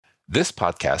This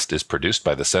podcast is produced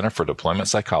by the Center for Deployment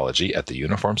Psychology at the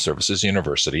Uniformed Services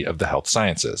University of the Health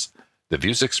Sciences. The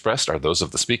views expressed are those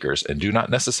of the speakers and do not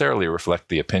necessarily reflect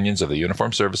the opinions of the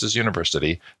Uniformed Services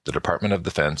University, the Department of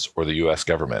Defense, or the U.S.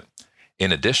 government.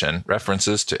 In addition,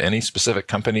 references to any specific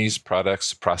companies,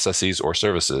 products, processes, or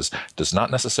services does not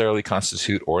necessarily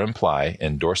constitute or imply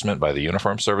endorsement by the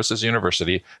Uniformed Services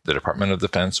University, the Department of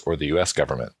Defense, or the U.S.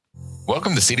 government.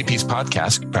 Welcome to CDP's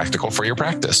podcast, Practical for Your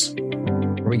Practice,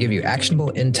 where we give you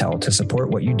actionable intel to support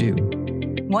what you do.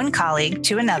 One colleague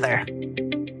to another.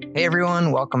 Hey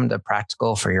everyone, welcome to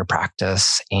Practical for Your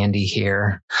Practice. Andy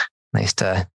here. Nice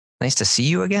to see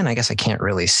you again. I guess I can't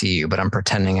really see you, but I'm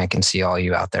pretending I can see all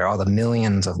you out there, all the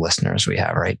millions of listeners we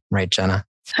have, right, Jenna?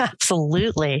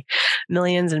 Absolutely.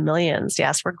 Millions and millions.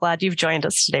 Yes, we're glad you've joined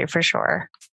us today for sure.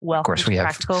 Welcome of course, we to have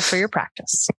Practical for Your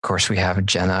Practice. Of course, we have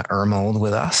Jenna Ermold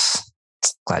with us.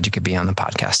 Glad you could be on the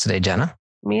podcast today, Jenna.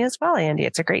 Me as well, Andy.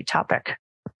 It's a great topic.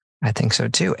 I think so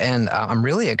too. And I'm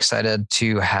really excited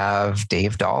to have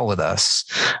Dave Dahl with us.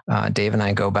 Dave and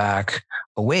I go back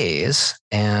a ways,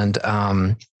 and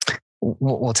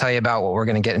we'll tell you about what we're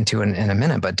going to get into in a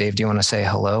minute. But Dave, do you want to say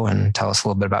hello and tell us a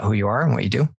little bit about who you are and what you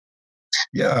do?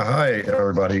 Yeah. Hi,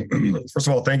 everybody. First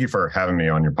of all, thank you for having me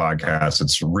on your podcast.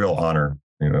 It's a real honor,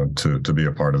 to be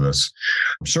a part of this.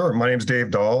 Sure. My name is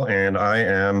Dave Dahl, and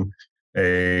I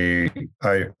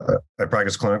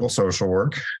practice clinical social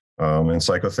work and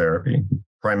psychotherapy,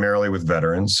 primarily with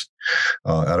veterans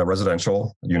at a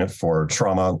residential unit for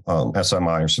trauma,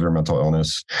 SMI, or severe mental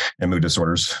illness, and mood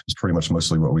disorders. Is pretty much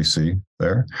mostly what we see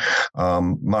there.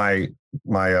 My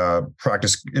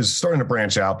practice is starting to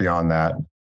branch out beyond that.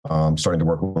 Starting to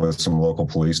work with some local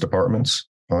police departments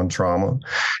on trauma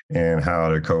and how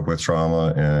to cope with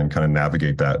trauma and kind of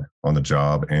navigate that on the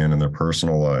job and in their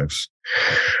personal lives.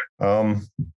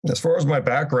 As far as my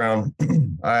background,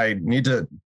 I need to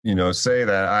say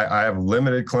that I have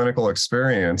limited clinical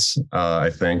experience. I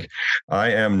think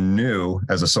I am new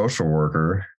as a social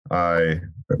worker. I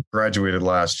graduated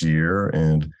last year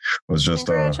and was just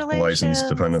licensed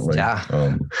dependently last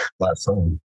summer.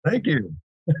 Thank you.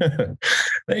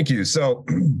 Thank you. So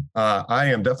I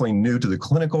am definitely new to the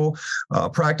clinical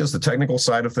practice, the technical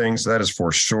side of things. That is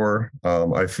for sure.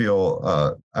 I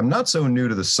feel I'm not so new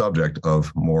to the subject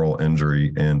of moral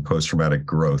injury and post-traumatic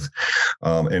growth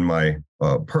in my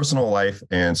personal life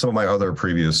and some of my other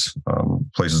previous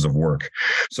places of work.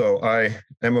 So I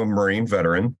am a Marine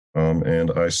veteran,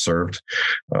 and I served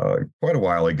quite a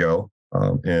while ago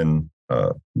in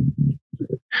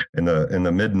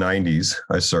the mid 90s.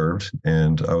 I served,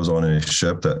 and I was on a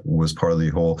ship that was part of the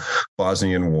whole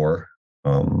Bosnian War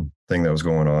thing that was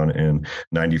going on in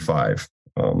 95.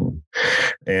 And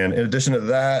in addition to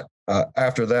that,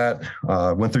 after that,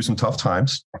 went through some tough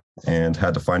times and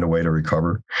had to find a way to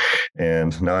recover.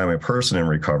 And now I'm a person in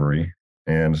recovery.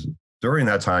 And during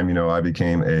that time, I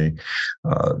became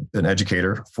an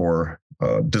educator for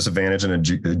disadvantaged and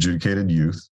adjudicated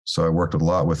youth. So I worked a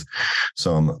lot with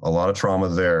a lot of trauma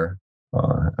there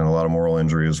and a lot of moral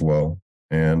injury as well.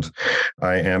 And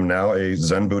I am now a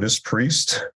Zen Buddhist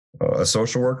priest, a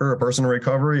social worker, a person in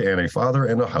recovery, and a father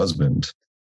and a husband.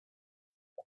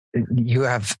 You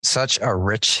have such a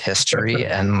rich history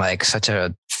and such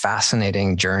a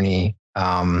fascinating journey.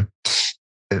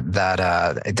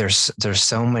 There's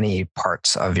so many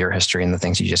parts of your history and the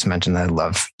things you just mentioned that I'd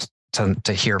love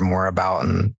to hear more about.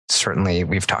 And certainly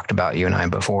we've talked about you and I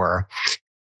before.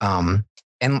 And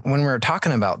when we were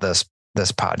talking about this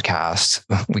podcast,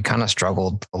 we kind of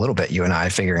struggled a little bit, you and I,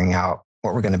 figuring out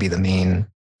what were going to be the main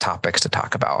topics to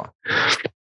talk about.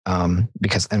 And we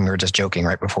were just joking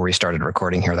right before we started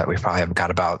recording here that we probably have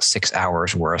got about 6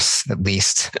 hours worth, at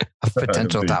least, of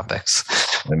potential topics.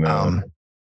 I know.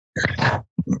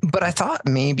 But I thought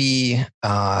maybe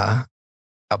a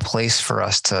place for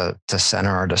us to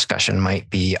center our discussion might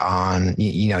be on,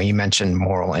 you mentioned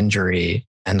moral injury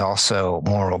and also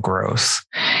moral growth.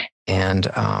 And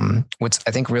what's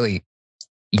I think really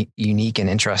unique and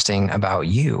interesting about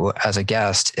you as a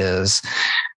guest is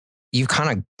you've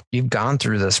gone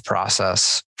through this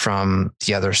process from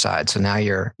the other side. So now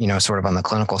you're, sort of on the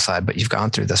clinical side, but you've gone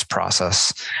through this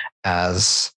process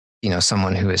as,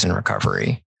 someone who is in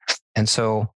recovery. And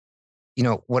so,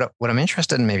 what I'm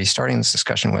interested in maybe starting this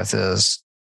discussion with is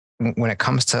when it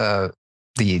comes to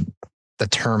the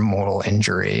term moral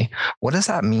injury, what does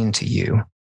that mean to you?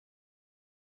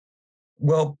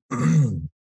 Well, I think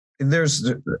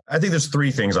there's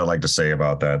three things I'd like to say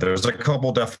about that. There's a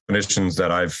couple definitions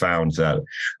that I've found that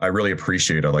I really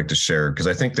appreciate. I'd like to share because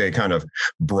I think they kind of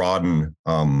broaden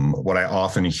what I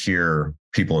often hear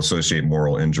people associate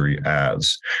moral injury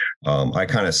as. I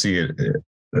kind of see it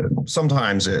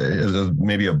sometimes is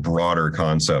maybe a broader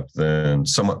concept than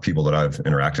some people that I've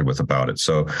interacted with about it.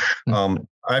 So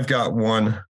I've got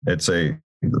one. It's a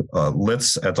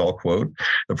Litz et al. Quote: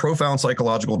 "The profound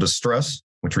psychological distress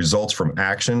which results from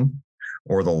action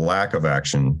or the lack of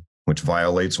action which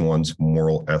violates one's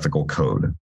moral ethical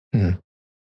code." Hmm.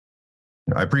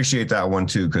 I appreciate that one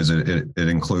too, because it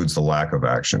includes the lack of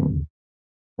action,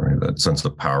 right? That sense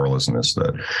of powerlessness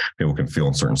that people can feel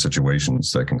in certain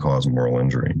situations that can cause moral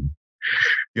injury.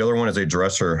 The other one is a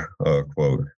Dresser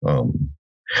quote: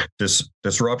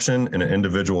 "Disruption in an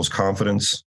individual's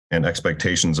confidence and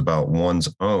expectations about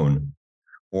one's own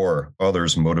or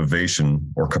others'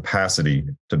 motivation or capacity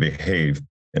to behave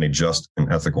in a just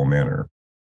and ethical manner."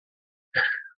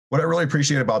 What I really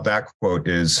appreciate about that quote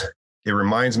is it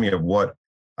reminds me of what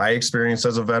I experienced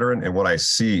as a veteran and what I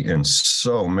see in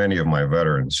so many of my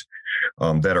veterans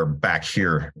that are back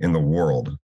here in the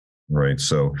world, right?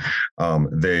 So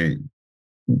we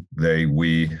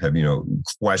have,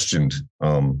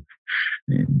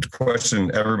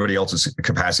 questioned everybody else's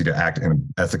capacity to act in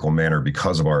an ethical manner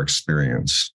because of our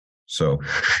experience. So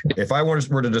if I were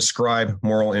to describe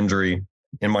moral injury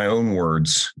in my own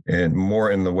words and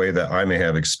more in the way that I may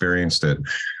have experienced it,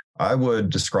 I would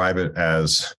describe it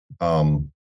as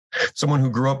someone who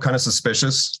grew up kind of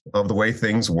suspicious of the way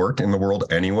things work in the world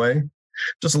anyway,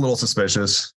 just a little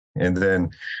suspicious, and then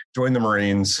join the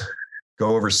Marines,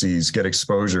 go overseas, get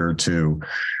exposure to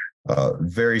a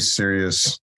very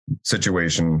serious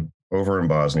situation over in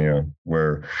Bosnia,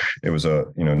 where it was a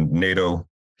NATO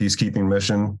peacekeeping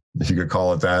mission, if you could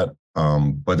call it that,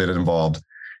 but it involved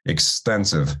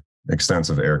extensive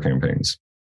air campaigns,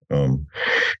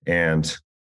 and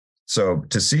so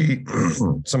to see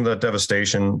some of that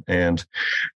devastation and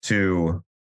to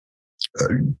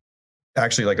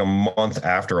actually, like a month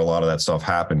after a lot of that stuff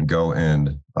happened, go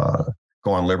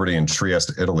on liberty in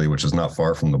Trieste, Italy, which is not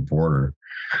far from the border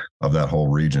of that whole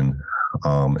region,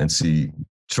 and see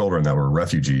children that were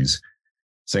refugees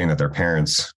saying that their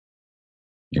parents,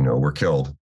 were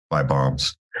killed by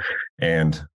bombs,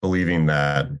 and believing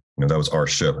that, that was our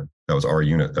ship, that was our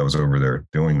unit that was over there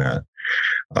doing that.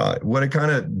 What it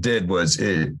kind of did was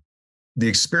the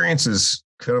experience is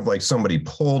kind of like somebody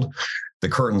pulled the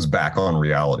curtains back on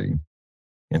reality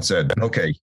and said,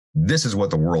 okay, this is what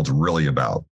the world's really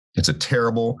about. It's a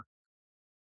terrible,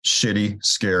 shitty,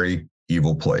 scary,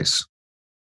 evil place.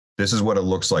 This is what it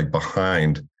looks like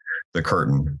behind the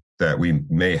curtain that we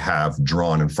may have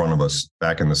drawn in front of us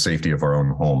back in the safety of our own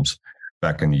homes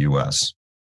back in the US.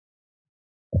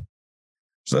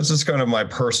 So that's just kind of my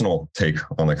personal take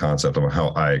on the concept of how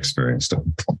I experienced it.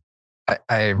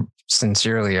 I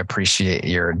sincerely appreciate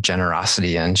your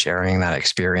generosity in sharing that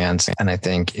experience. And I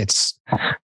think it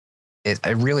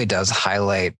really does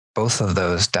highlight both of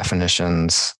those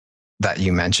definitions that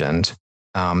you mentioned.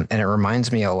 And it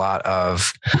reminds me a lot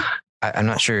of, I'm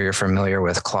not sure you're familiar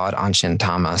with Claude Anshin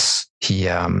Thomas. He's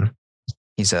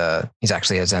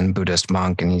actually a Zen Buddhist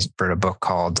monk, and he's wrote a book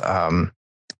called, I'm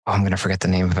going to forget the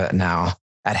name of it now.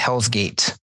 At Hell's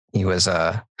Gate. He was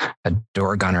a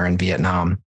door gunner in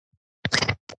Vietnam.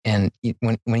 And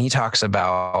when he talks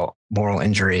about moral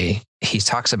injury, he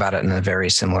talks about it in a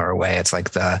very similar way. It's like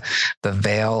the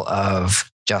veil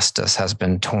of justice has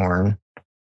been torn,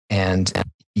 and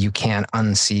you can't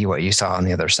unsee what you saw on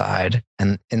the other side.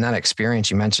 And in that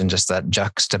experience, you mentioned just that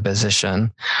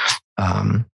juxtaposition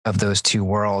of those two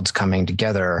worlds coming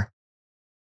together,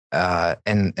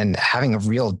 and having a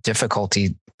real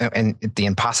difficulty and the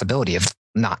impossibility of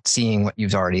not seeing what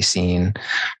you've already seen,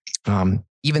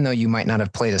 even though you might not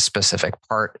have played a specific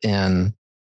part in,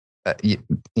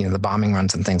 the bombing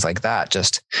runs and things like that.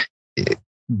 Just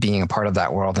being a part of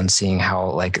that world and seeing how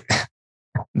like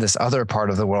this other part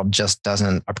of the world just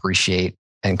doesn't appreciate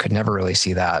and could never really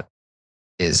see that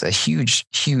is a huge,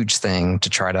 huge thing to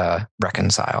try to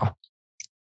reconcile.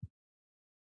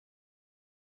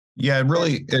 Yeah,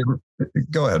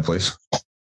 go ahead, please.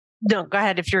 No, go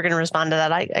ahead. If you're going to respond to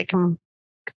that, I can.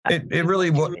 It really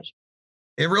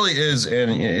is,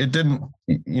 and it didn't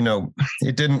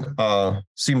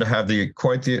seem to have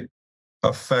quite the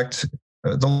effect.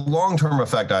 The long-term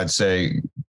effect, I'd say,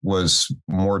 was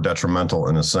more detrimental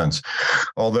in a sense.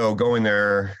 Although going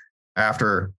there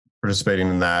after participating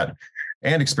in that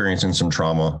and experiencing some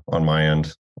trauma on my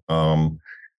end, and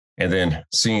then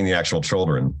seeing the actual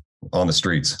children on the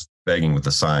streets begging with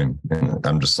the sign, and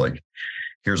I'm just like,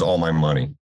 here's all my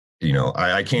money.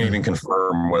 I can't even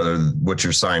confirm whether what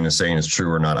your sign is saying is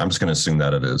true or not. I'm just going to assume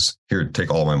that it is. Here,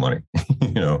 take all my money.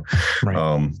 Right.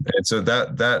 And so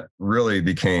that really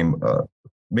became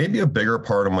maybe a bigger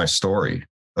part of my story,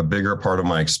 a bigger part of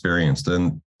my experience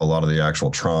than a lot of the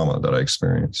actual trauma that I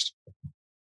experienced.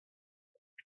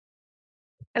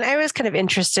 And I was kind of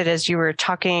interested as you were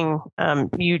talking,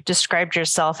 you described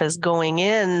yourself as going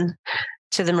in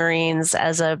to the Marines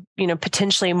as a,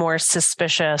 potentially more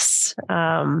suspicious,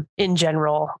 in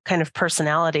general kind of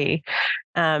personality.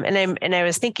 And I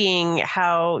was thinking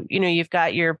how, you've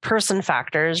got your person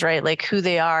factors, right? Like who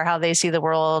they are, how they see the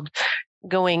world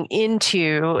going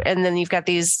into, and then you've got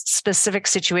these specific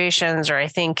situations, or I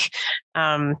think,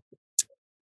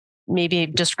 maybe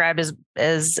described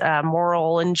as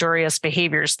moral injurious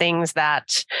behaviors, things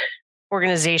that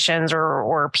organizations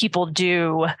or people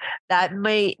do that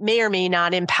may or may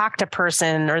not impact a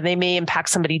person, or they may impact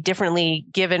somebody differently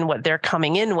given what they're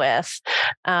coming in with,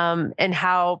 and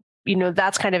how,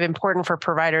 that's kind of important for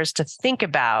providers to think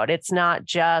about. It's not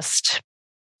just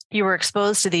you were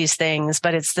exposed to these things,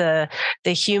 but it's the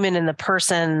human and the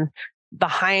person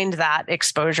behind that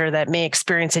exposure that may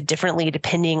experience it differently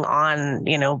depending on,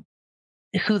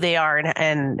 who they are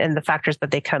and the factors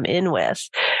that they come in with.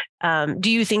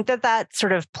 Do you think that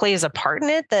sort of plays a part in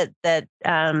it, that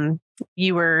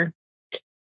you were,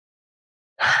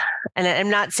 and I'm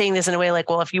not saying this in a way like,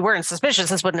 well, if you weren't suspicious,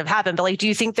 this wouldn't have happened, but like, do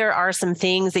you think there are some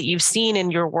things that you've seen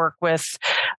in your work with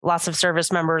lots of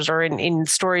service members, or in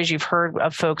stories you've heard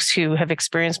of folks who have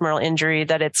experienced moral injury,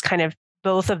 that it's kind of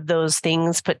both of those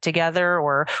things put together,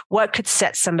 or what could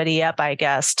set somebody up, I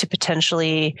guess, to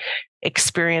potentially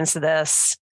experience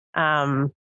this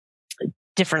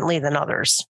differently than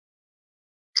others?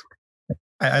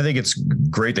 I think it's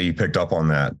great that you picked up on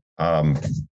that.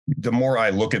 The more I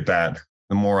look at that,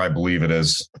 the more I believe it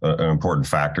is an important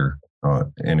factor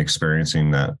in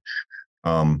experiencing that.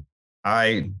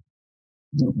 I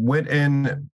went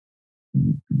in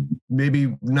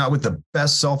maybe not with the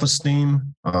best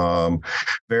self-esteem,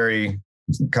 very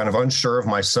kind of unsure of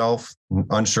myself,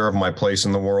 unsure of my place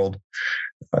in the world.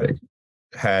 I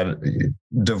had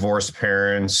divorced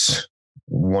parents.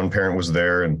 One parent was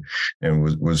there and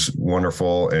was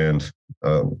wonderful, and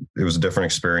it was a different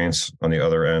experience on the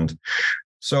other end.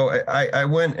 So I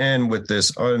went in with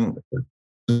this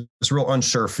real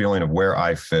unsure feeling of where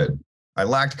I fit. I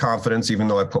lacked confidence, even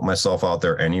though I put myself out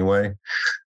there anyway,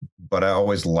 but I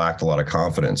always lacked a lot of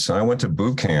confidence. And I went to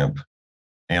boot camp,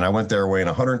 and I went there weighing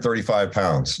 135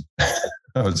 pounds.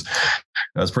 I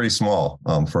was pretty small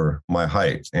for my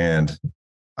height. And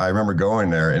I remember going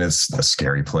there, and it's a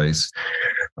scary place,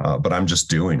 but I'm just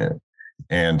doing it.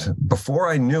 And before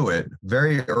I knew it,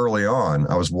 very early on,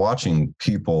 I was watching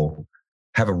people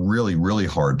have a really, really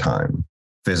hard time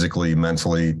physically,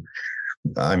 mentally.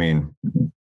 I mean,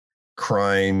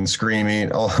 crying,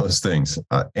 screaming, all those things.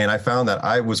 And I found that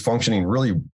I was functioning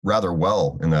really rather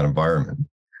well in that environment.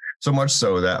 So much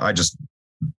so that I just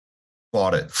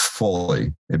bought it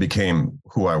fully. It became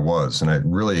who I was, and I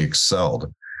really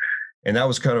excelled. And that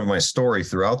was kind of my story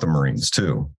throughout the Marines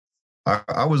too. I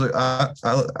think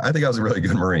I was a really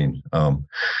good Marine.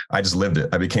 I just lived it.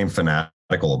 I became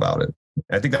fanatical about it.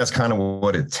 I think that's kind of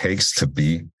what it takes to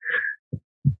be,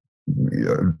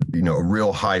 a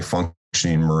real high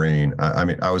functioning Marine. I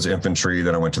mean, I was infantry,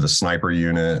 then I went to the sniper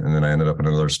unit, and then I ended up in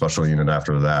another special unit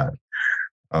after that.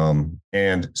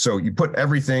 And so you put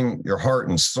everything, your heart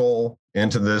and soul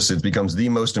into this. It becomes the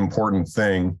most important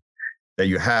thing that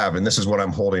you have. And this is what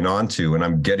I'm holding on to. And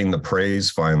I'm getting the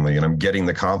praise finally, and I'm getting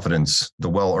the confidence, the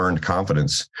well-earned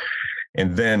confidence.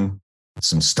 And then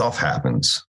some stuff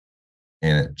happens,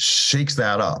 and it shakes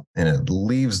that up, and it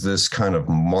leaves this kind of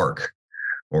mark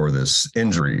or this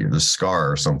injury, this scar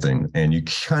or something. And you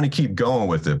kind of keep going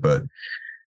with it, but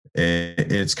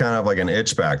it's kind of like an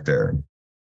itch back there.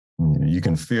 You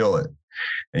can feel it,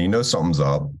 and something's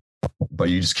up, but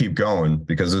you just keep going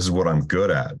because this is what I'm good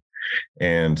at.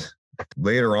 And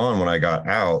later on, when I got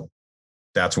out,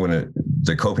 that's when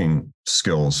the coping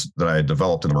skills that I had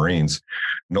developed in the Marines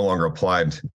no longer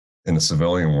applied in the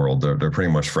civilian world. They're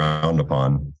pretty much frowned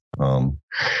upon.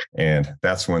 And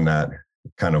that's when that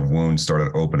kind of wound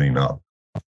started opening up,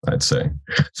 I'd say.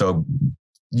 So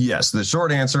yes, the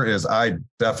short answer is I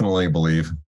definitely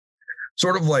believe,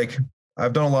 sort of like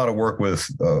I've done a lot of work with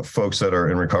folks that are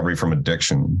in recovery from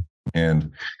addiction,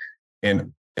 and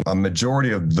a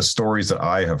majority of the stories that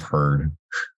I have heard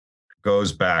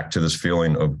goes back to this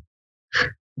feeling of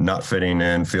not fitting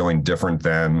in, feeling different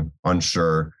than,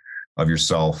 unsure of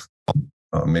yourself,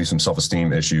 maybe some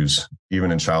self-esteem issues,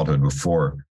 even in childhood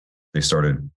before they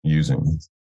started using.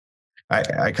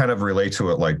 I kind of relate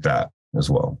to it like that as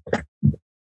well.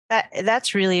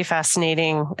 That's really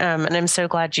fascinating. And I'm so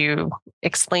glad you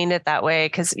explained it that way,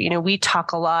 because, we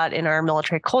talk a lot in our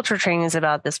military culture trainings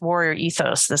about this warrior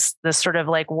ethos, this sort of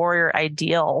like warrior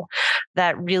ideal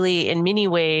that really in many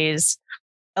ways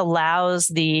allows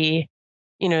the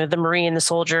Marine, the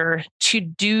soldier, to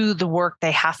do the work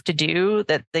they have to do,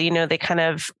 that they kind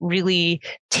of really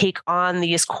take on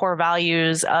these core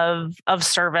values of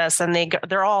service, and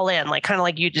they're all in, like kind of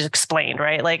like you just explained,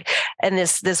 right? Like, and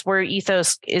this warrior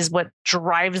ethos is what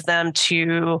drives them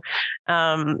to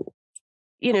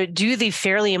do the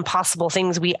fairly impossible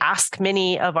things we ask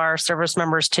many of our service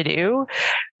members to do.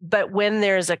 But when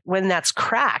that's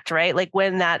cracked, right? Like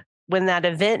when that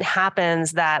event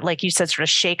happens that, like you said, sort of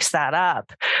shakes that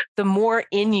up, the more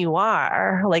in you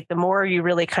are, like the more you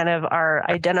really kind of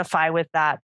identify with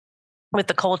that, with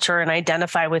the culture, and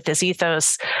identify with this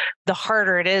ethos, the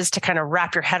harder it is to kind of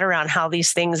wrap your head around how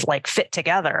these things like fit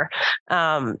together.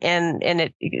 And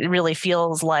it really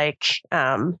feels like,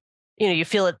 you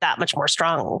feel it that much more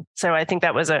strong. So I think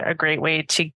that was a great way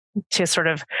to sort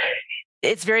of,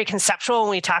 it's very conceptual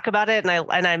when we talk about it.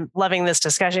 And I'm loving this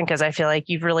discussion because I feel like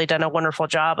you've really done a wonderful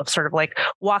job of sort of like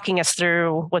walking us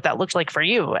through what that looked like for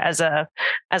you as a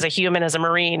human, as a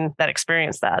Marine that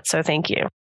experienced that. So thank you.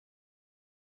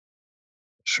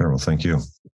 Sure. Well, thank you.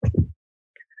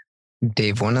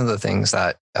 Dave, one of the things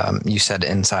that you said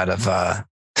inside of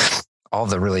all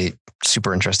the really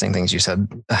super interesting things you said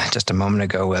just a moment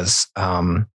ago was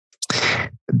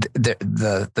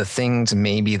the things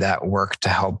maybe that work to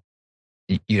help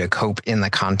you to cope in the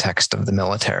context of the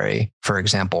military. For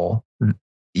example,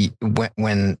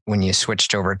 when you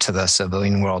switched over to the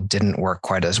civilian world didn't work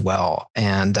quite as well.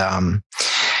 And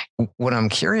what I'm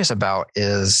curious about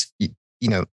is,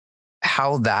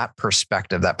 how that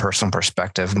perspective, that personal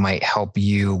perspective, might help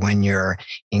you when you're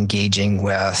engaging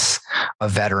with a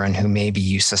veteran who maybe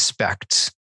you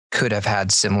suspect could have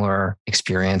had similar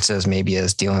experiences, maybe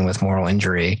as dealing with moral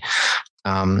injury.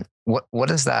 What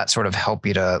does that sort of help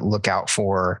you to look out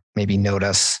for, maybe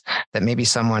notice that maybe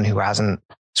someone who hasn't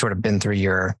sort of been through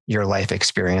your life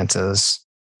experiences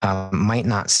might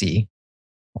not see?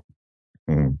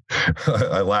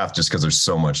 I laugh just because there's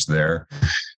so much there,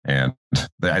 and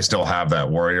I still have that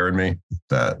warrior in me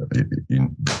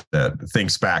that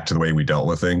thinks back to the way we dealt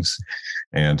with things,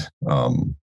 and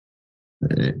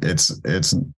it's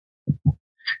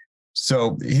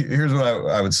so. Here's what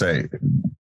I would say: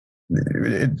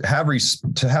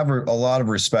 to have a lot of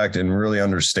respect and really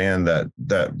understand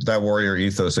that warrior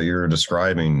ethos that you're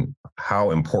describing,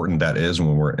 how important that is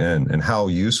when we're in, and how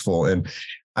useful and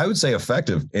I would say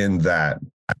effective in that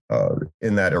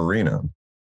arena.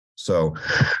 So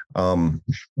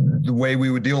the way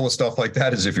we would deal with stuff like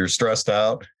that is if you're stressed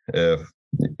out, if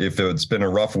it's been a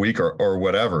rough week or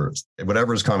whatever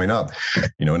is coming up,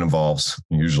 it involves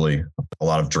usually a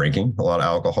lot of drinking, a lot of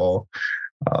alcohol,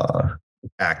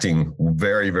 acting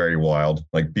very, very wild,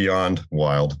 like beyond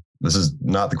wild. This is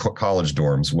not the college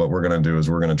dorms. What we're going to do is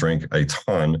we're going to drink a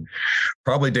ton,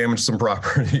 probably damage some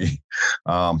property,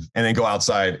 and then go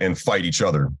outside and fight each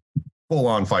other, full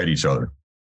on fight each other,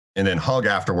 and then hug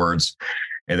afterwards,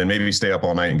 and then maybe stay up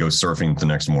all night and go surfing the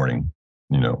next morning,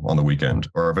 on the weekend.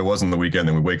 Or if it wasn't the weekend,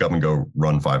 then we wake up and go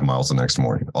run 5 miles the next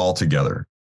morning, all together,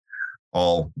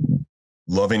 all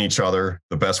loving each other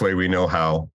the best way we know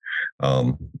how.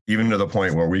 Even to the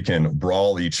point where we can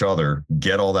brawl each other,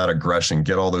 get all that aggression,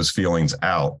 get all those feelings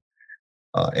out,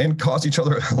 and cause each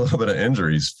other a little bit of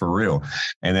injuries for real,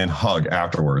 and then hug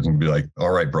afterwards and be like, all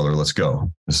right, brother, let's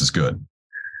go. This is good.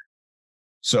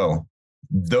 So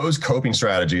those coping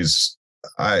strategies,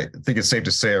 I think it's safe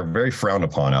to say, are very frowned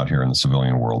upon out here in the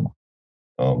civilian world.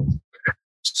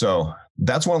 So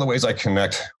that's one of the ways I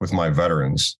connect with my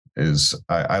veterans is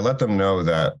I let them know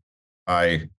that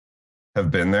I have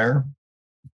been there,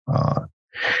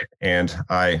 and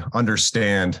I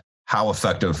understand how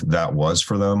effective that was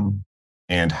for them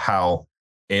and how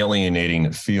alienating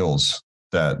it feels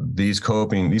that these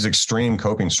extreme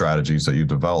coping strategies that you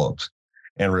developed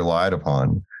and relied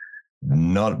upon,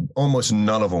 almost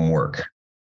none of them work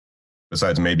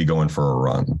besides maybe going for a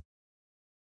run.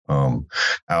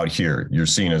 Out here, you're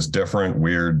seen as different,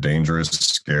 weird, dangerous,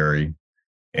 scary,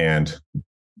 and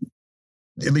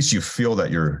at least you feel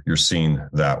that you're seen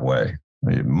that way.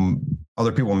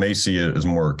 Other people may see it as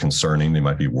more concerning. They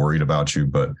might be worried about you,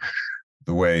 but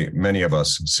the way many of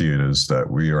us see it is that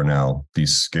we are now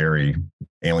these scary,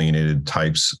 alienated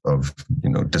types of,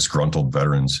 disgruntled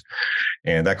veterans.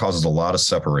 And that causes a lot of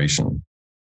separation.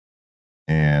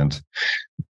 And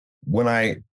when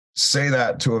I say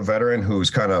that to a veteran who's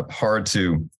kind of hard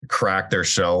to crack their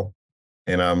shell,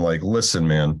 and I'm like, listen,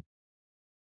 man,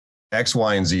 X,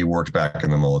 Y, and Z worked back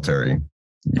in the military.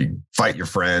 You fight your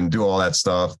friend, do all that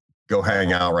stuff, go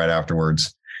hang out right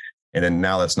afterwards. And then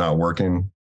now that's not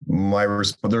working.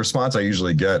 The response I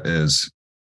usually get is,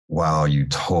 wow, you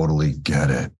totally get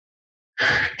it.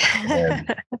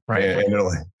 And, Right.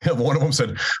 and one of them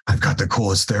said, "I've got the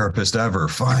coolest therapist ever,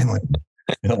 finally."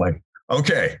 And I'm like,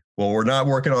 okay, well, we're not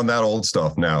working on that old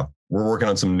stuff now. We're working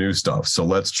on some new stuff. So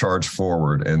let's charge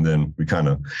forward. And then we kind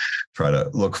of try to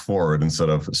look forward instead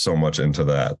of so much into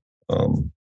that.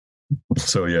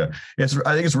 So yeah,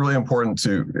 I think it's really important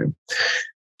to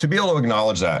be able to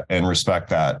acknowledge that and respect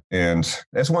that. And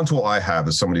that's one tool I have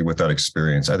as somebody with that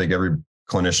experience. I think every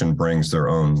clinician brings their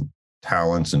own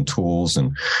talents and tools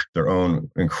and their own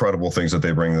incredible things that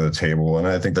they bring to the table. And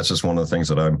I think that's just one of the things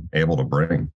that I'm able to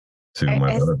bring to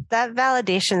my veteran. That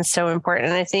validation is so important.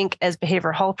 And I think as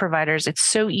behavioral health providers, it's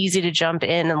so easy to jump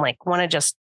in and like want to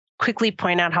just quickly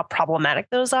point out how problematic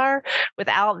those are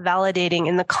without validating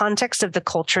in the context of the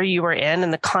culture you were in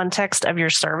the context of your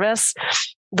service.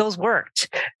 Those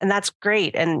worked. And that's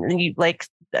great. And you like,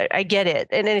 I get it.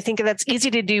 And I think that's easy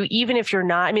to do, even if you're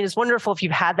not. I mean, it's wonderful if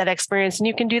you've had that experience and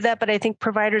you can do that. But I think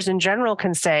providers in general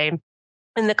can say,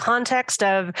 in the context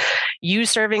of you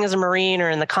serving as a Marine or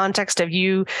in the context of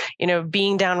you,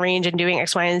 being downrange and doing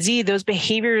X, Y, and Z, those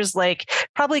behaviors like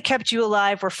probably kept you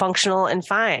alive, were functional and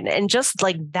fine. And just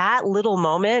like that little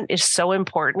moment is so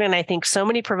important. And I think so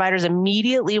many providers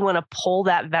immediately want to pull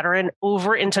that veteran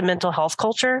over into mental health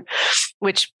culture,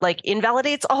 which like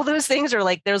invalidates all those things, or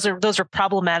like those are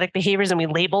problematic behaviors and we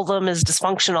label them as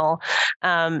dysfunctional.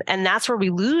 And that's where we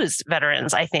lose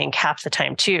veterans, I think, half the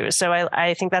time too. So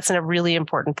I think that's a really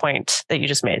important point that you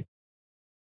just made.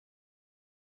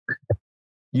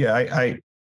 Yeah, I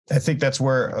think that's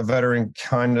where a veteran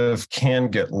kind of can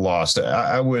get lost.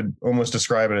 I would almost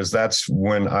describe it as that's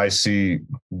when I see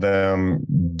them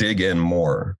dig in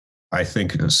more. I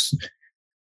think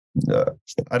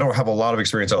I don't have a lot of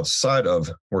experience outside of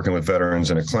working with veterans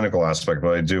in a clinical aspect,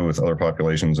 but I do with other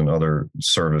populations and other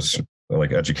service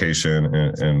like education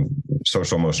and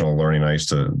social emotional learning. I used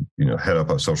to, head up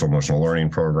a social emotional learning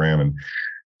program, and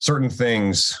certain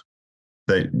things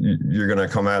that you're going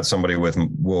to come at somebody with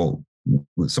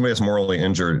somebody that's morally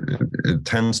injured, it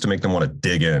tends to make them want to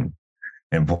dig in.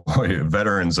 And boy,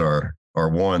 veterans are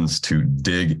ones to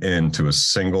dig into a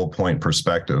single point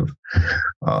perspective.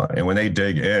 And when they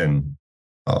dig in,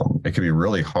 it can be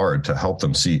really hard to help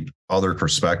them see other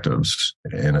perspectives.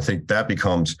 And I think that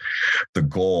becomes the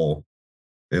goal.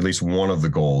 At least one of the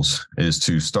goals is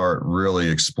to start really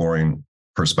exploring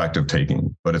perspective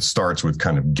taking, but it starts with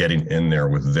kind of getting in there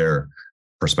with their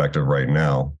perspective right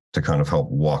now to kind of help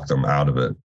walk them out of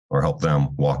it, or help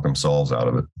them walk themselves out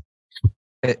of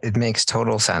it. It makes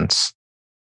total sense.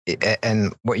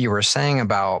 And what you were saying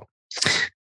about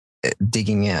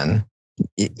digging in,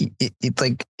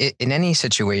 like in any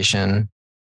situation,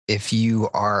 if you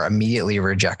are immediately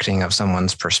rejecting of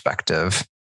someone's perspective,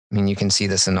 I mean, you can see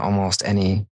this in almost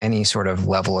any sort of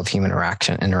level of human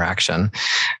interaction.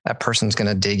 That person's going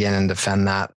to dig in and defend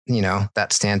that,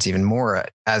 that stance even more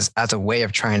as a way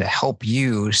of trying to help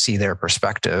you see their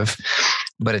perspective,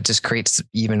 but it just creates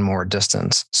even more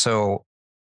distance. So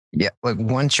yeah, like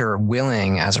once you're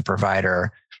willing as a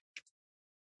provider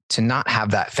to not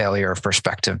have that failure of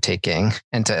perspective taking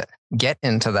and to get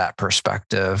into that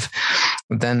perspective,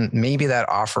 then maybe that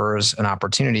offers an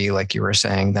opportunity, like you were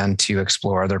saying, then to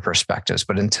explore other perspectives.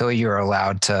 But until you're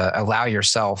allowed to allow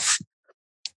yourself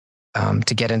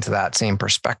to get into that same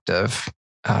perspective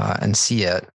and see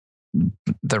it,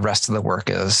 the rest of the work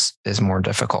is more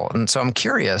difficult. And so I'm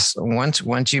curious,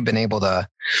 once you've been able to,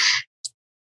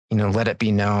 let it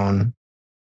be known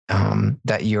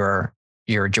that you're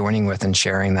joining with and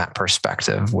sharing that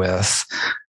perspective with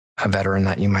a veteran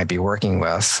that you might be working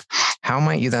with, how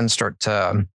might you then start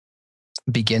to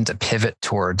begin to pivot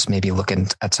towards maybe looking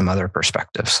at some other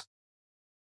perspectives?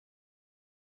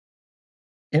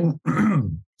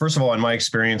 First of all, in my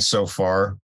experience so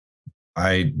far,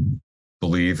 I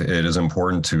believe it is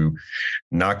important to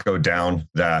not go down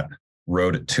that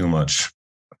road too much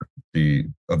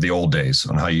of the old days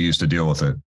on how you used to deal with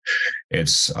it.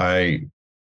 I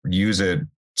use it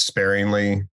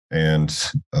sparingly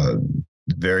and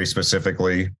very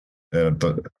specifically at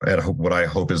what I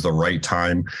hope is the right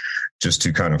time, just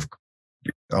to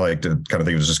I like to kind of think of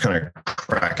it as just kind of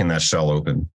cracking that shell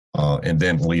open and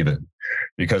then leave it.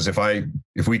 Because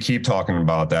if we keep talking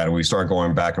about that and we start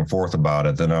going back and forth about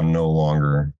it, then I'm no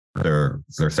longer their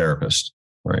therapist.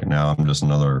 Right now, I'm just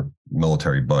another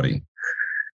military buddy.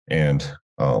 And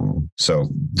so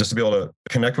just to be able to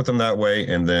connect with them that way,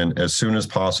 and then as soon as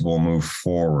possible, move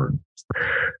forward.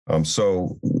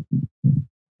 So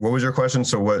what was your question?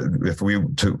 So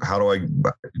how do I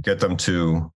get them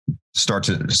to start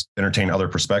to entertain other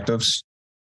perspectives?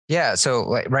 Yeah. So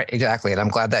right, exactly. And I'm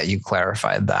glad that you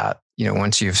clarified that.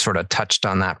 once you've sort of touched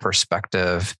on that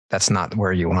perspective, that's not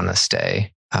where you want to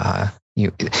stay.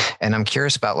 And I'm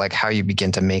curious about like how you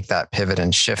begin to make that pivot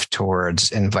and shift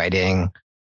towards inviting,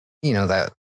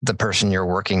 that the person you're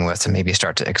working with to maybe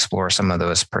start to explore some of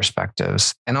those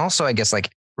perspectives. And also, I guess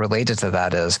like related to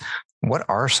that is, what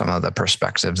are some of the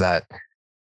perspectives that,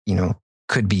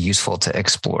 could be useful to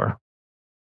explore?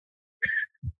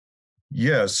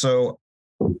 Yeah. So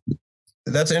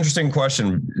that's an interesting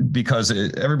question because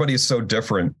everybody is so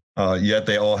different, yet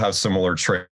they all have similar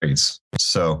traits.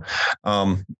 So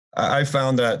I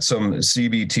found that some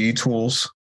CBT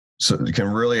tools can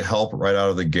really help right out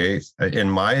of the gate. In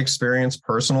my experience,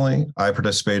 personally, I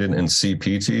participated in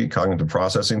CPT, cognitive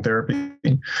processing therapy,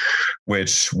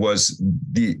 which was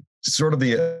the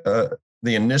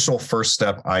initial first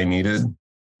step I needed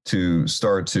to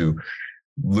start to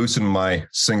loosen my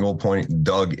single point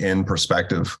dug in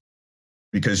perspective,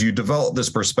 because you develop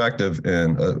this perspective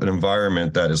in an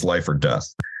environment that is life or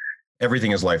death.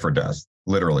 Everything is life or death,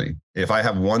 literally. If I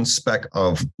have one speck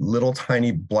of little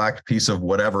tiny black piece of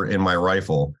whatever in my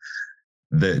rifle,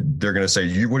 they're going to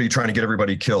say, what are you trying to get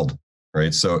everybody killed?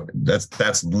 Right. So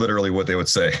that's literally what they would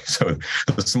say. So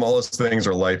the smallest things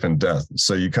are life and death.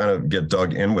 So you kind of get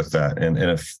dug in with that.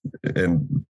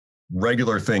 And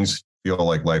regular things feel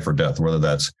like life or death, whether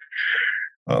that's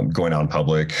going out in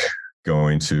public,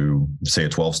 going to, say, a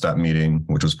 12-step meeting,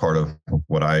 which was part of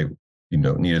what I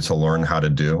needed to learn how to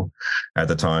do at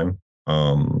the time.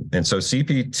 And so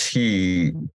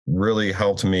CPT really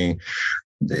helped me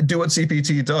do what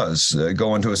CPT does,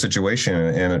 go into a situation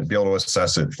and be able to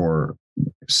assess it for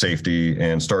safety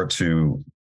and start to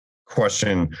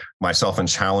question myself and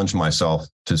challenge myself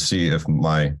to see if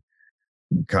my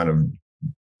kind of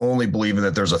only believing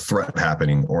that there's a threat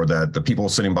happening or that the people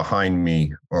sitting behind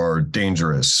me are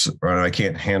dangerous or I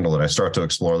can't handle it. I start to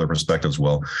explore their perspectives.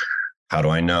 Well, how do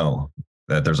I know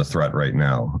that there's a threat right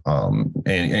now?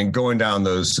 And going down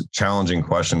those challenging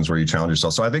questions where you challenge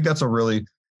yourself. So I think that's a really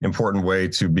important way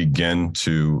to begin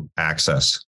to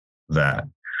access that.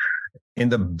 In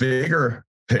the bigger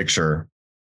picture,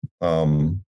 I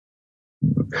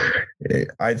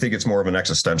think it's more of an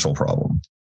existential problem.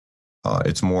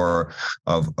 It's more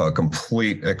of a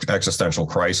complete existential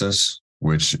crisis,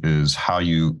 which is how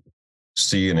you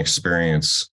see and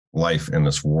experience life in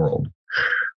this world.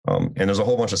 And there's a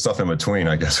whole bunch of stuff in between,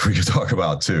 I guess we could talk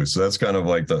about too. So that's kind of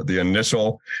like the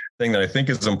initial thing that I think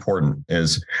is important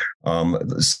is,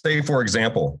 say, for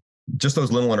example, just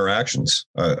those little interactions.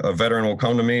 A veteran will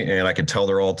come to me and I can tell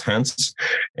they're all tense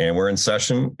and we're in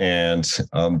session and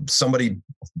somebody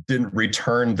didn't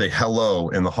return the hello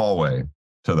in the hallway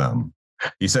to them.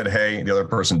 He said, hey, the other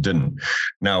person didn't.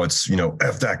 Now it's,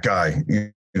 F that guy.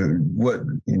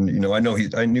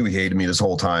 I knew he hated me this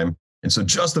whole time. And so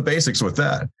just the basics with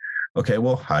that. Okay,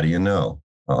 well, how do you know?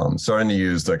 Starting to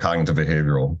use the cognitive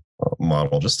behavioral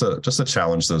model just to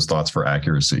challenge those thoughts for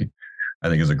accuracy, I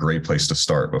think is a great place to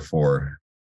start before.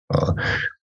 Let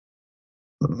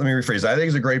me rephrase that. I think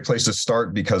it's a great place to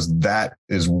start because that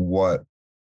is what,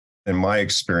 in my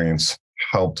experience,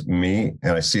 helped me,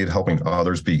 and I see it helping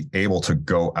others be able to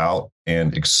go out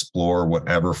and explore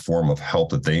whatever form of help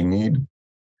that they need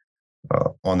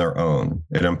on their own.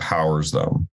 It empowers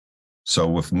them. So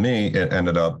with me, it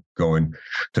ended up going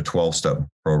to 12-step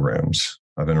programs.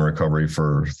 I've been in recovery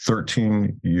for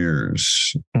 13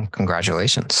 years.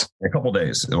 Congratulations. In a couple of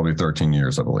days, it'll be 13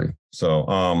 years, I believe. So,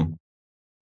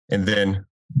 and then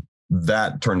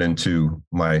that turned into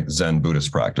my Zen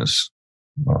Buddhist practice,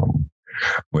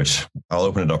 which I'll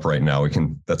open it up right now.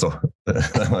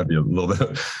 That might be a little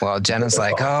bit. Well, Jenna's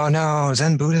like, oh no,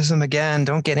 Zen Buddhism again.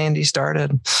 Don't get Andy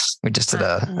started. We just did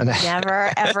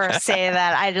never ever say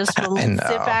that. I just will sit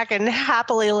back and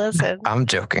happily listen. I'm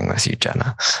joking with you,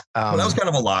 Jenna. Well, that was kind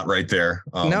of a lot right there.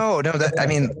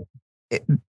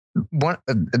 One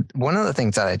of the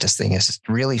things that I just think is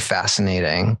really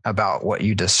fascinating about what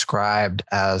you described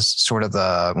as sort of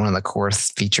one of the core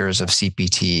features of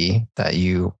CPT that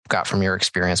you got from your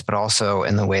experience, but also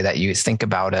in the way that you think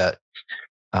about it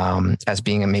as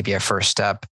being maybe a first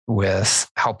step with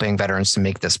helping veterans to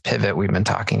make this pivot we've been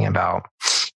talking about,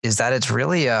 is that it's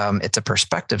really it's a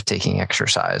perspective taking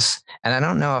exercise. And I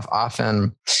don't know if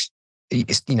often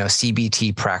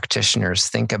CBT practitioners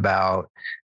think about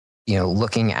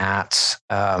looking at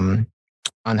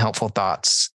unhelpful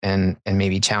thoughts and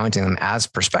maybe challenging them as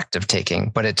perspective taking,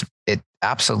 but it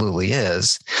absolutely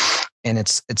is. And I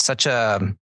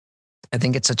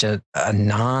think it's such a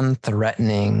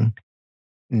non-threatening,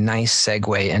 nice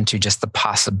segue into just the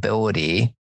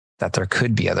possibility that there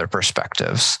could be other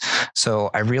perspectives. So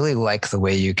I really like the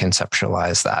way you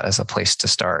conceptualize that as a place to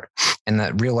start. And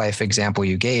that real life example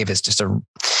you gave is just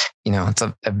it's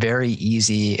a very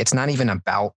easy, it's not even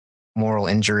about moral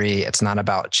injury. It's not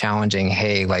about challenging,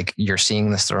 hey, like you're seeing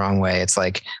this the wrong way. It's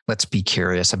like, let's be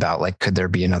curious about like, could there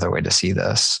be another way to see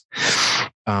this?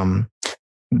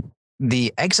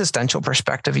 The existential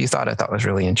perspective I thought was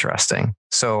really interesting.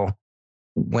 So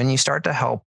when you start to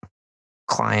help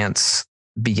clients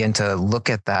begin to look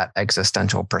at that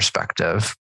existential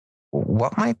perspective,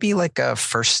 what might be like a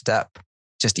first step,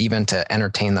 just even to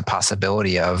entertain the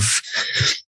possibility of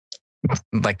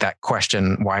like that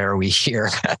question, why are we here?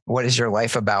 What is your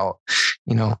life about?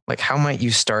 Like how might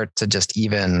you start to just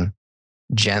even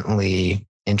gently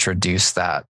introduce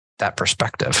that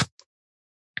perspective?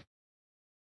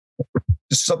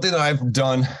 Something that I've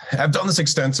done this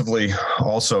extensively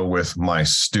also with my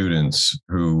students,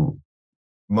 who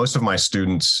most of my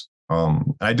students,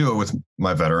 I do it with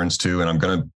my veterans too, and I'm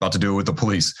about to do it with the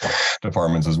police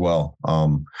departments as well.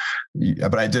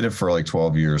 But I did it for like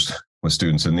 12 years with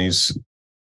students, and these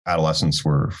adolescents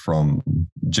were from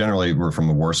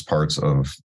the worst parts of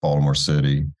Baltimore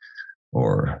City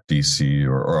or DC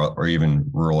or even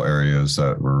rural areas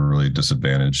that were really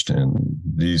disadvantaged. And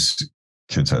these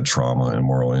kids had trauma and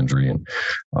moral injury,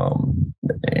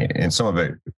 and some of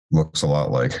it looks a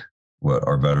lot like what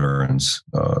our veterans,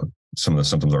 some of the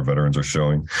symptoms our veterans are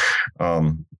showing.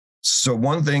 So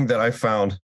one thing that I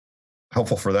found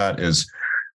helpful for that is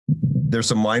there's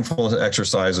some mindfulness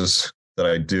exercises that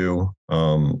I do,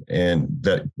 and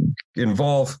that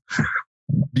involve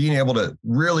being able to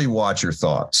really watch your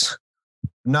thoughts,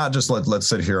 not just let's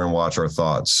sit here and watch our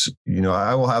thoughts.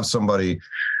 I will have somebody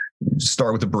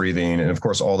start with the breathing, and of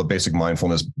course, all the basic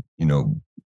mindfulness,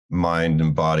 mind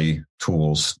and body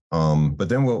tools. But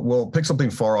then we'll pick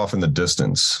something far off in the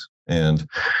distance, and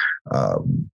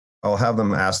I'll have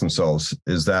them ask themselves,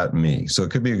 is that me? So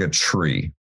it could be like a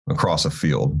tree across a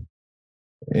field.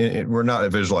 We're not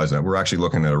visualizing that. We're actually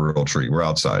looking at a real tree. We're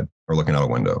outside or looking out a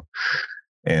window,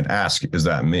 and ask, is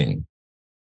that me?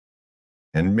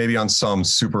 And maybe on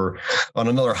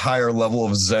another higher level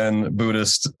of Zen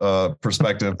Buddhist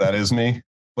perspective, that is me,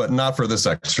 but not for this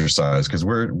exercise, because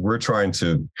we're trying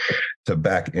to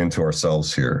back into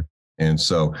ourselves here. And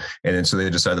so they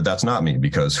decide that that's not me,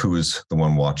 because who is the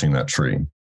one watching that tree?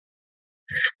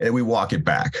 And we walk it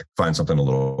back, find something a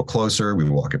little closer. We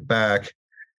walk it back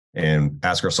and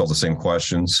ask ourselves the same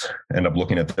questions, end up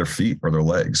looking at their feet or their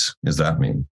legs. Is that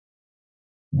me?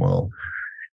 Well,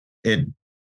 it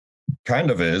kind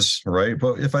of is, right?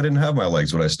 But if I didn't have my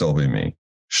legs, would I still be me?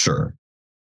 Sure.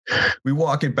 We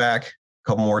walk it back a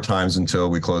couple more times until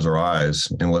we close our eyes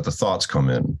and let the thoughts come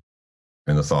in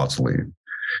and the thoughts leave.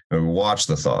 And we watch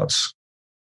the thoughts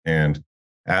and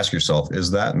ask yourself,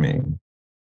 is that me?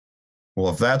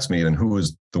 Well, if that's me, then who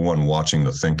is the one watching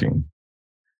the thinking?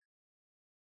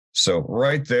 So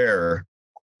right there,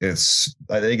 it's,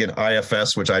 I think in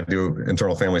IFS, which I do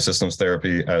internal family systems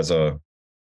therapy as a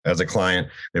client,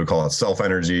 they would call it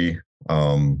self-energy.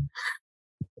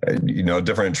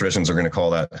 Different traditions are going to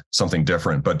call that something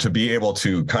different, but to be able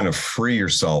to kind of free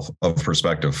yourself of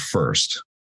perspective first,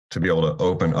 to be able to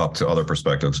open up to other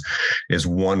perspectives is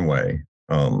one way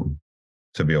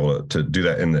to be able to do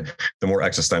that in the more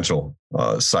existential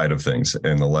side of things,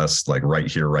 and the less like right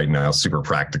here, right now, super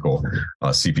practical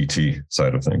CPT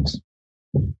side of things.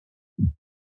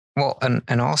 Well,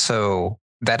 and also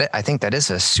that I think that is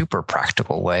a super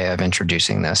practical way of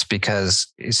introducing this,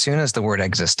 because as soon as the word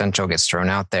existential gets thrown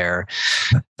out there,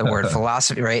 the word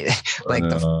philosophy, right? Like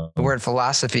the word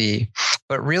philosophy,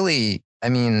 but really, I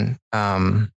mean,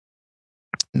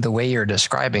 the way you're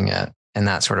describing it and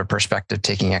that sort of perspective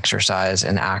taking exercise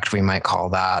and ACT, we might call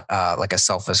that like a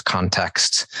self as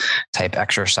context type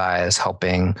exercise,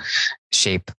 helping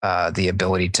shape the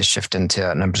ability to shift into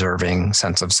an observing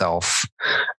sense of self.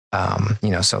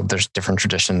 So there's different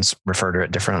traditions refer to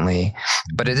it differently,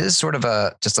 but it is sort of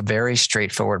just a very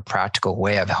straightforward, practical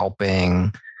way of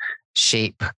helping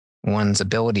shape one's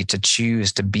ability to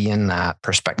choose to be in that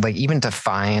perspective, like even to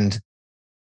find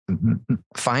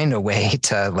a way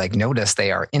to like notice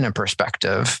they are in a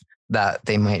perspective that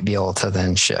they might be able to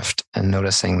then shift, and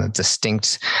noticing the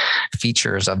distinct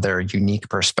features of their unique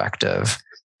perspective.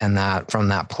 And that from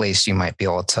that place, you might be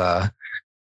able to,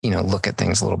 look at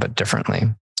things a little bit differently.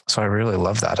 So I really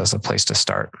love that as a place to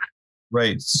start.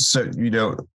 Right. So, let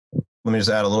me just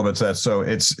add a little bit to that. So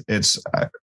it's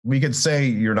we could say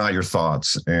you're not your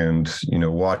thoughts, and,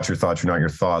 watch your thoughts, you're not your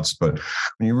thoughts. But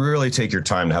when you really take your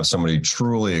time to have somebody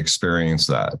truly experience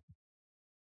that,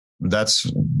 that's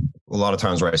a lot of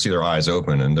times where I see their eyes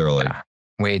open and they're like,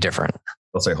 way different.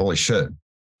 they'll say, holy shit,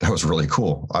 that was really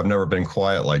cool. I've never been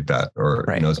quiet like that. Or,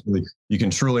 Right. it's really, you can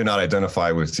truly not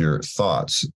identify with your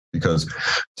thoughts, because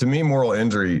to me, moral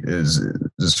injury is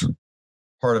this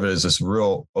part of it is this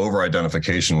real over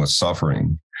identification with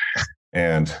suffering.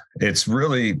 And it's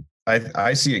really,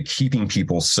 I see it keeping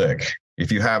people sick.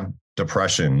 If you have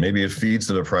depression, maybe it feeds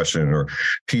the depression, or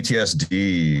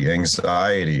PTSD,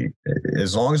 anxiety,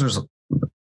 as long as there's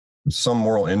some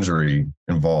moral injury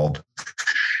involved,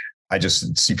 I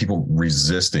just see people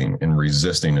resisting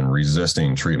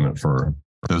treatment for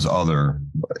those other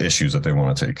issues that they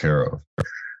want to take care of.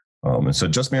 And so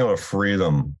just being able to free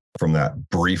them from that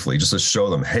briefly, just to show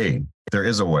them, hey, there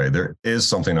is a way, there is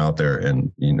something out there.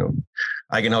 And,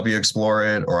 I can help you explore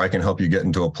it, or I can help you get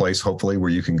into a place, hopefully, where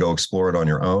you can go explore it on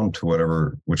your own to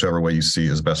whichever way you see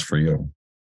is best for you.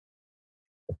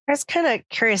 I was kind of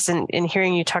curious in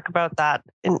hearing you talk about that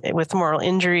with moral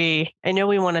injury. I know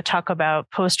we want to talk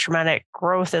about post-traumatic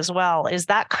growth as well. Is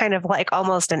that kind of like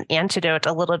almost an antidote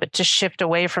a little bit to shift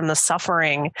away from the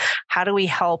suffering? How do we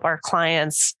help our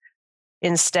clients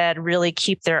instead really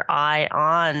keep their eye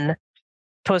on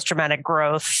post-traumatic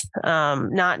growth,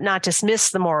 not dismiss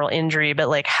the moral injury, but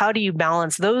like, how do you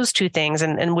balance those two things?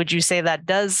 And would you say that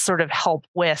does sort of help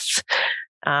with,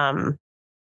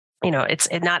 it's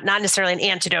not necessarily an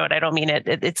antidote. I don't mean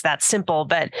it's that simple,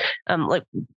 but like,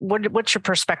 what's your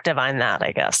perspective on that,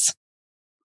 I guess?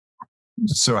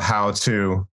 So how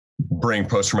to bring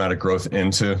post-traumatic growth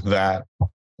into that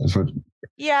is what.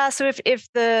 Yeah. So if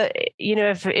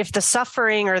the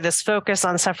suffering, or this focus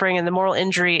on suffering and the moral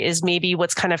injury, is maybe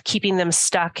what's kind of keeping them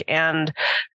stuck and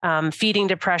feeding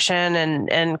depression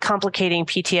and complicating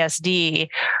PTSD,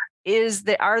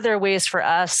 are there ways for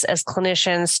us as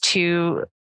clinicians to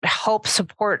help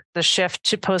support the shift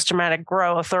to post-traumatic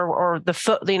growth, or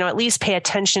at least pay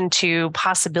attention to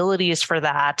possibilities for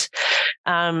that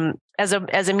as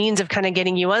a means of kind of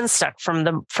getting you unstuck from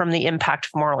the impact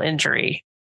of moral injury?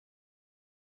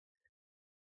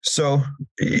 So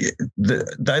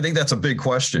I think that's a big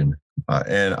question.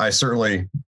 And I certainly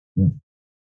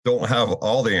don't have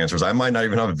all the answers. I might not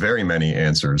even have very many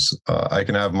answers. I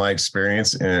can have my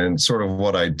experience and sort of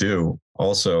what I do.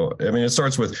 Also, I mean, it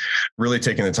starts with really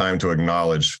taking the time to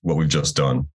acknowledge what we've just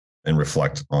done and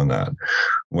reflect on that.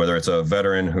 Whether it's a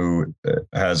veteran who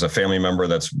has a family member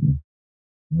that's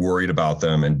worried about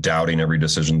them and doubting every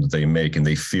decision that they make, and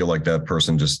they feel like that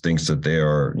person just thinks that they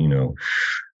are,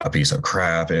 a piece of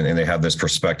crap, and they have this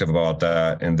perspective about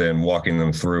that, and then walking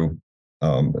them through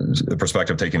the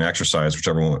perspective, taking exercise,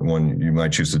 whichever one you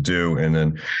might choose to do. And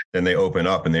then they open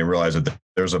up and they realize that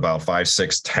there's about 5,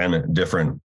 6, 10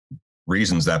 different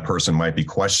reasons that person might be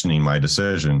questioning my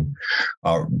decision,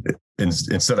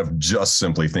 instead of just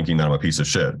simply thinking that I'm a piece of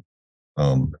shit.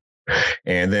 And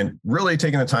then really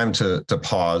taking the time to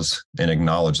pause and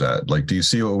acknowledge that. Like, do you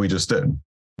see what we just did?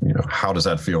 How does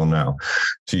that feel now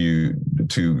to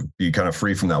be kind of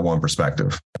free from that one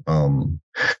perspective?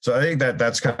 So I think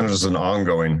that's kind of just an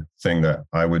ongoing thing that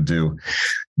I would do.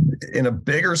 In a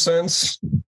bigger sense,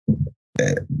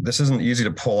 this isn't easy to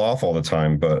pull off all the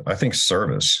time, but I think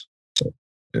service.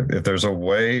 If there's a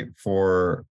way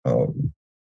for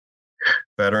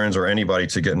veterans or anybody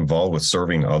to get involved with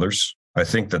serving others, I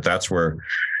think that's where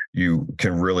you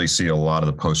can really see a lot of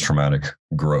the post-traumatic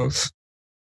growth.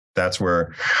 That's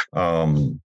where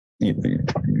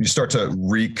you start to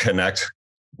reconnect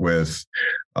with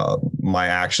my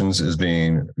actions as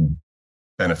being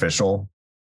beneficial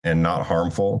and not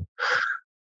harmful.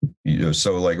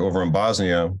 So like over in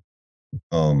Bosnia,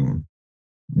 that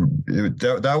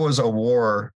was a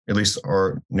war, at least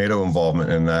our NATO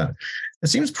involvement in that. It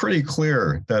seems pretty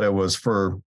clear that it was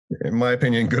for, in my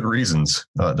opinion, good reasons.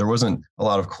 There wasn't a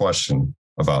lot of question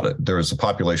about it. There was a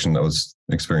population that was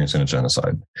experiencing a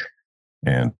genocide,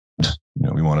 and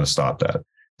we wanted to stop that. At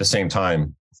the same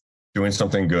time, doing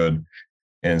something good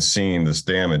and seeing this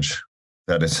damage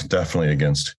that is definitely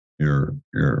against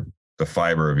the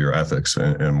fiber of your ethics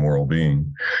and moral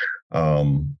being.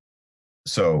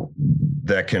 So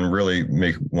that can really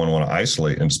make one want to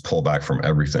isolate and just pull back from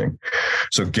everything.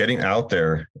 So getting out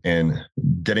there and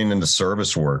getting into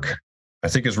service work, I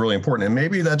think, is really important. And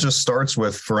maybe that just starts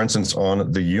with, for instance,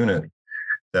 on the unit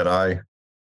that I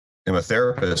am a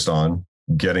therapist on,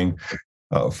 getting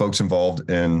folks involved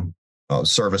in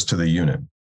service to the unit,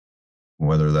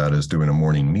 whether that is doing a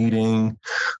morning meeting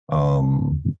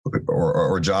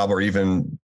or a job, or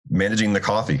even managing the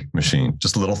coffee machine,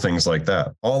 just little things like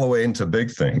that, all the way into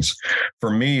big things. For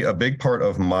me, a big part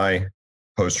of my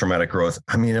post-traumatic growth,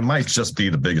 I mean, it might just be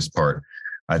the biggest part,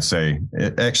 I'd say,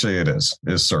 it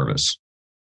is service.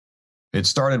 It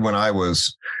started when I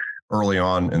was early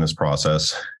on in this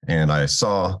process, and I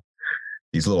saw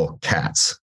these little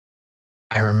cats.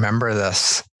 I remember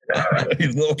this.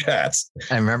 These little cats.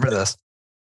 I remember this.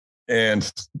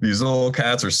 And these little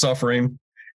cats are suffering,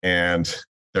 and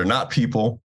they're not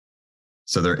people.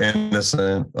 So they're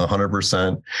innocent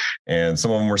 100%. And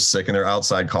some of them were sick, and they're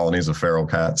outside colonies of feral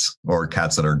cats or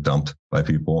cats that are dumped by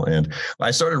people. And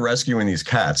I started rescuing these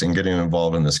cats and getting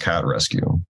involved in this cat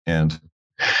rescue. And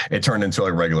it turned into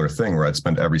a regular thing where I'd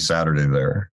spend every Saturday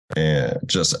there, and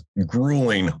just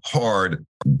grueling, hard,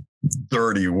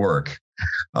 dirty work.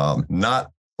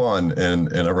 Not fun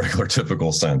in a regular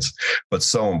typical sense, but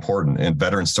so important. And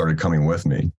veterans started coming with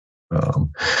me.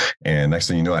 And next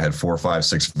thing you know, I had 4, 5,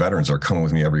 6 veterans are coming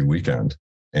with me every weekend.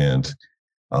 And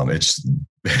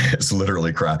it's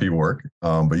literally crappy work,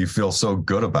 but you feel so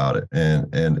good about it.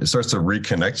 And it starts to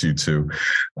reconnect you to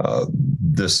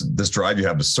this drive you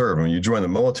have to serve. When you join the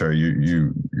military,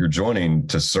 you're joining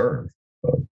to serve.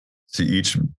 To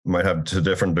each might have to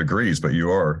different degrees, but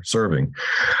you are serving.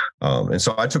 And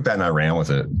so I took that and I ran with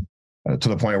it to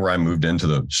the point where I moved into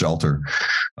the shelter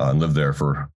and lived there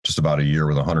for just about a year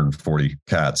with 140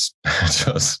 cats,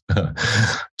 just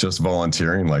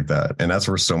volunteering like that. And that's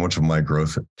where so much of my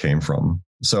growth came from.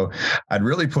 So I'd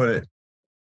really put it,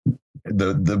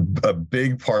 a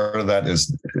big part of that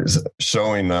is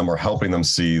showing them or helping them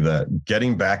see that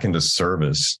getting back into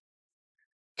service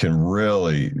can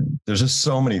really, there's just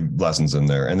so many lessons in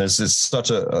there. And there's just such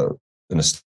an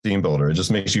esteem builder. It just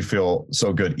makes you feel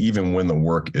so good, even when the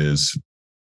work is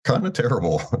kind of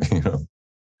terrible, you know?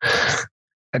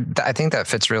 I think that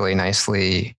fits really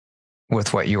nicely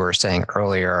with what you were saying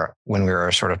earlier when we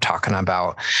were sort of talking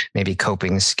about maybe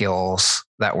coping skills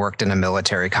that worked in a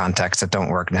military context that don't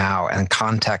work now, and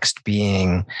context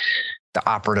being the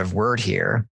operative word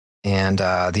here. And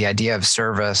the idea of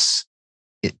service,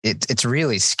 it's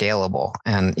really scalable.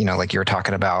 And, you know, like you were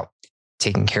talking about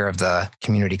taking care of the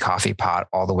community coffee pot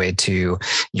all the way to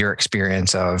your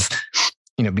experience of,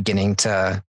 you know, beginning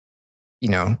to, you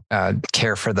know,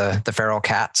 care for the feral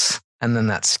cats. And then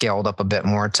that scaled up a bit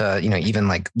more to, you know, even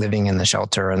like living in the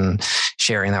shelter and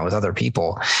sharing that with other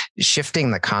people,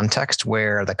 shifting the context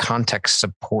where the context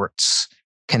supports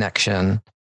connection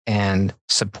and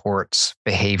supports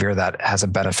behavior that has a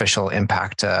beneficial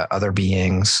impact to other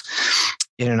beings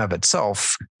in and of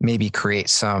itself, maybe create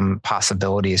some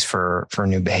possibilities for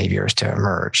new behaviors to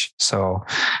emerge. So,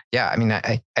 yeah, I mean,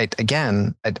 I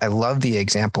love the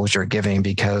examples you're giving,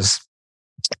 because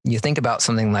you think about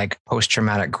something like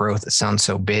post-traumatic growth, it sounds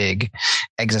so big.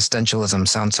 Existentialism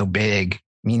sounds so big.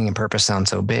 Meaning and purpose sounds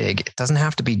so big. It doesn't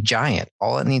have to be giant.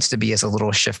 All it needs to be is a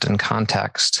little shift in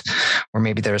context, where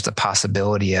maybe there's the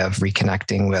possibility of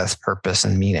reconnecting with purpose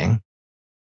and meaning.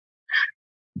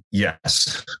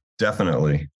 Yes,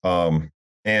 definitely.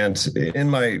 And in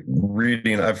my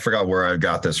reading, I forgot where I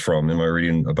got this from, in my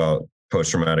reading about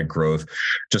post-traumatic growth,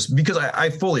 just because I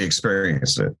fully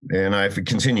experienced it, and I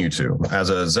continue to.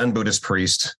 As a Zen Buddhist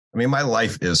priest, I mean, my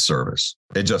life is service.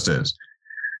 It just is.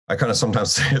 I kind of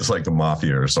sometimes say it's like the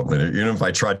mafia or something. Even if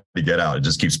I try to get out, it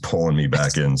just keeps pulling me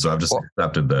back in. So I've just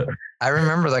accepted that. I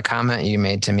remember the comment you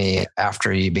made to me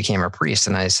after you became a priest,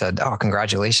 and I said, "Oh,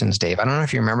 congratulations, Dave." I don't know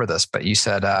if you remember this, but you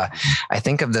said, "I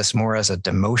think of this more as a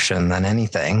demotion than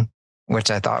anything," which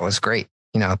I thought was great,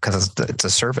 you know, because it's a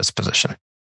service position.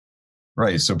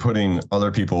 Right. So putting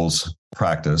other people's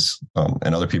practice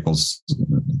and other people's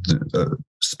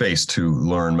space to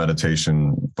learn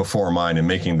meditation before mine, and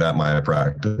making that my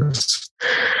practice.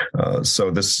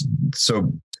 So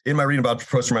in my reading about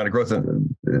post-traumatic growth,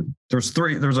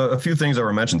 there's a few things that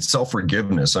were mentioned.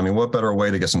 Self-forgiveness. I mean, what better way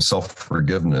to get some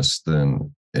self-forgiveness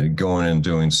than going and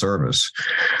doing service,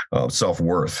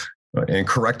 self-worth, and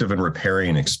corrective and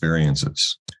repairing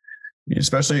experiences.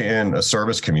 Especially in a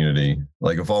service community,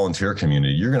 like a volunteer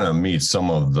community, you're going to meet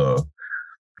some of the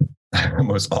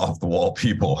most off-the-wall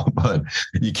people, but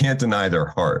you can't deny their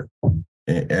heart.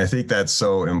 And I think that's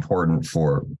so important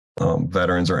for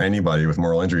veterans or anybody with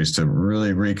moral injuries to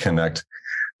really reconnect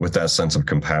with that sense of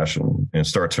compassion and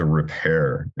start to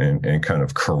repair and kind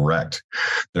of correct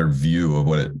their view of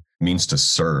what it means to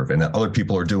serve, and that other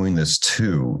people are doing this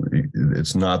too.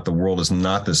 It's not, the world is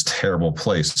not this terrible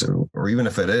place, or even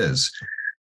if it is,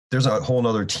 there's a whole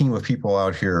other team of people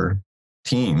out here,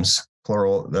 teams,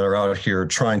 plural, that are out here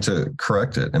trying to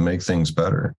correct it and make things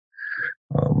better.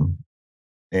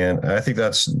 And I think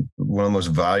that's one of the most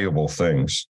valuable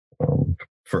things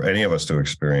for any of us to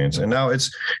experience. And now it's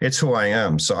who I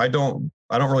am. So I don't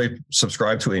really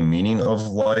subscribe to a meaning of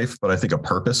life, but I think a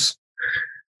purpose.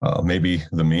 Maybe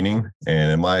the meaning.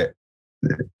 And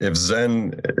if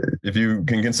Zen if you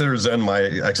can consider Zen my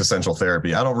existential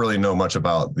therapy. I don't really know much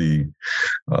about the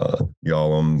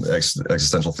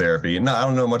existential therapy. No, I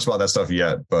don't know much about that stuff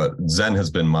yet, but Zen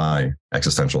has been my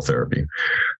existential therapy.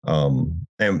 And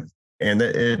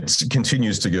it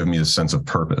continues to give me a sense of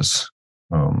purpose,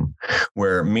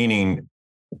 where meaning,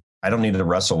 I don't need to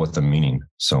wrestle with the meaning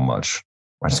so much.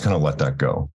 I just kind of let that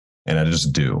go. And I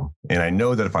just do. And I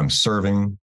know that if I'm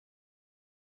serving,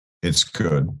 it's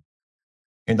good.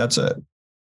 And that's it.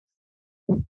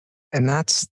 And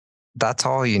that's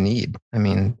all you need. I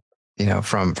mean,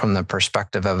 from the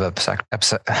perspective of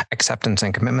acceptance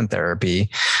and commitment therapy,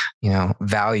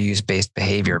 values-based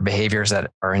behaviors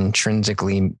that are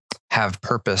intrinsically have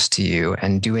purpose to you,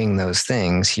 and doing those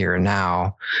things here and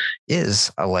now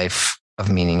is a life of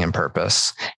meaning and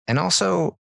purpose. And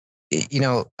also,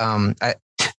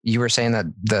 you were saying that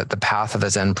the path of a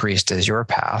Zen priest is your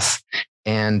path.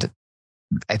 And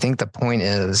I think the point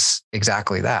is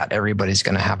exactly that. Everybody's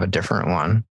going to have a different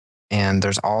one. And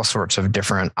there's all sorts of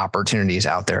different opportunities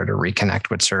out there to reconnect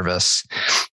with service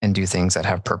and do things that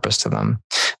have purpose to them.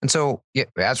 And so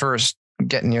as we're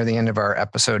getting near the end of our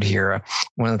episode here,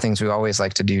 one of the things we always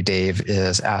like to do, Dave,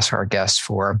 is ask our guests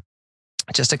for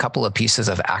just a couple of pieces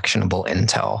of actionable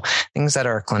intel, things that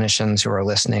our clinicians who are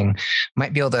listening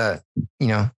might be able to,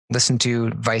 listen to,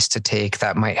 advice to take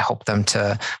that might help them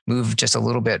to move just a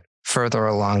little bit further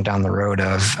along down the road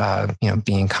of,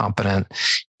 being competent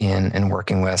in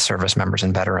working with service members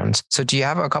and veterans. So do you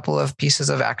have a couple of pieces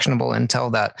of actionable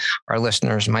intel that our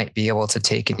listeners might be able to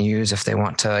take and use if they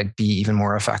want to be even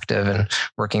more effective in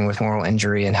working with moral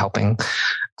injury and helping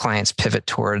clients pivot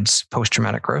towards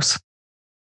post-traumatic growth?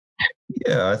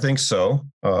 Yeah, I think so.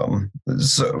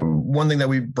 So one thing that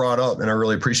we brought up, and I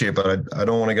really appreciate, but I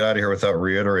don't want to get out of here without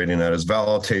reiterating that, is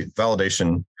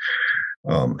validation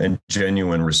and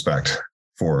genuine respect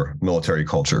for military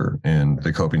culture and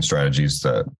the coping strategies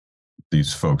that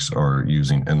these folks are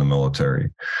using in the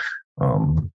military.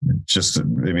 Just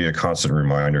maybe a constant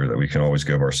reminder that we can always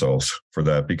give ourselves for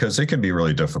that, because it can be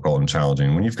really difficult and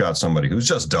challenging when you've got somebody who's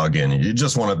just dug in and you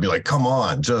just want to be like, come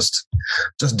on, just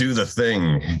do the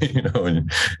thing,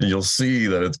 and you'll see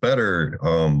that it's better.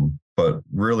 But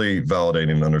really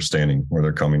validating and understanding where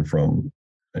they're coming from,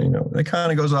 it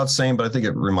kind of goes without saying, but I think I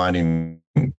remind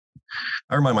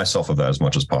myself of that as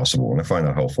much as possible, and I find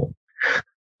that helpful.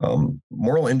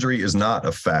 Moral injury is not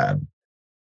a fad.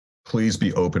 Please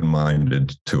be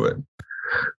open-minded to it.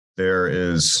 There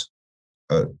is,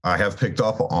 I have picked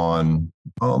up on,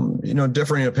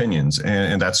 differing opinions,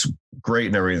 and that's great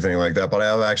and everything like that. But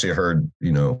I've actually heard,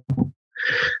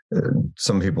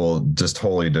 some people just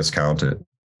totally discount it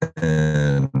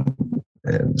and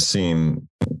seem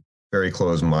very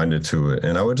closed-minded to it.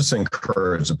 And I would just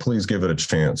encourage to please give it a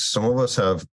chance. Some of us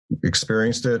have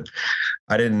experienced it.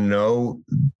 I didn't know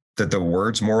that the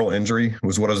words moral injury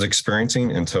was what I was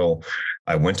experiencing until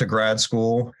I went to grad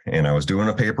school and I was doing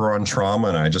a paper on trauma,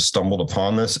 and I just stumbled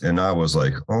upon this and I was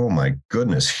like, oh my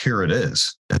goodness, here it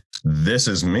is. This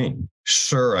is me.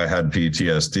 Sure, I had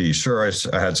PTSD. Sure,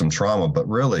 I had some trauma, but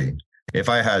really, if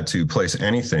I had to place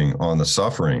anything on the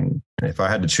suffering, if I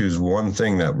had to choose one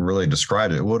thing that really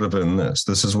described it, it would have been this.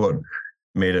 This is what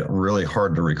made it really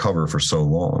hard to recover for so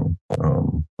long.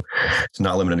 It's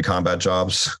not limited to combat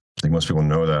jobs. I think most people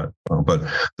know that. But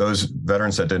those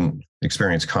veterans that didn't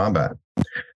experience combat,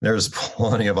 there's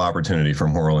plenty of opportunity for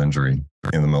moral injury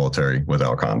in the military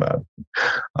without combat.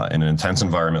 In an intense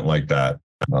environment like that,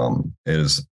 it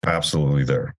is absolutely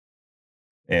there.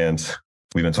 And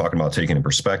we've been talking about taking in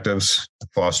perspectives,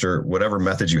 foster whatever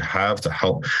methods you have to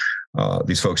help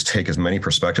these folks take as many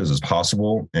perspectives as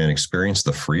possible and experience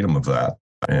the freedom of that.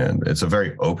 And it's a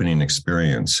very opening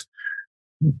experience.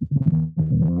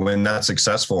 When that's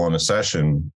successful on a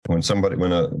session, when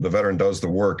the veteran does the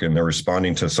work and they're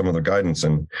responding to some of the guidance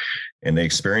and they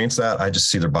experience that, I just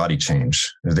see their body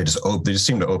change. They just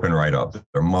seem to open right up.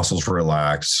 Their muscles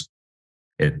relax.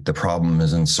 The problem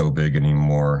isn't so big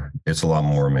anymore. It's a lot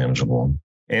more manageable.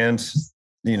 And,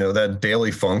 that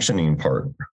daily functioning part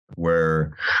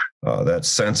where that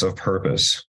sense of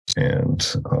purpose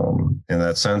and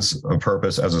that sense of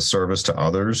purpose as a service to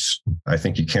others, I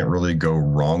think you can't really go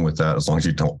wrong with that as long as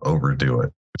you don't overdo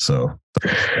it. So I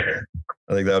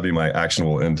think that would be my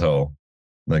actionable intel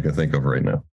that I can think of right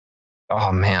now.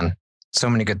 Oh man, so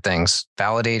many good things.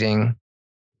 Validating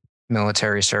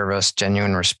military service,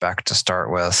 genuine respect to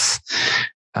start with.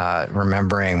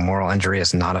 Remembering moral injury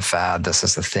is not a fad. This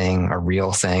is a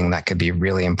real thing that could be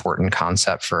really important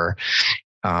concept for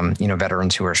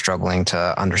veterans who are struggling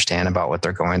to understand about what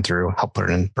they're going through, help put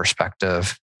it in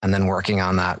perspective, and then working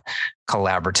on that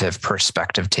collaborative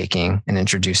perspective taking and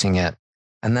introducing it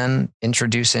and then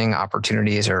introducing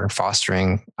opportunities or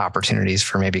fostering opportunities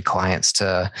for maybe clients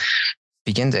to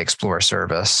begin to explore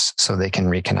service so they can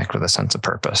reconnect with a sense of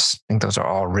purpose. I think those are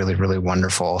all really, really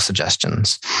wonderful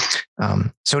suggestions.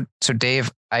 So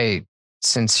Dave, I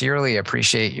sincerely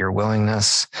appreciate your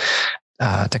willingness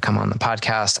to come on the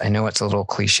podcast. I know it's a little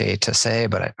cliche to say,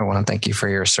 but I want to thank you for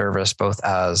your service, both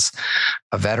as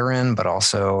a veteran, but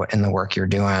also in the work you're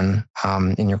doing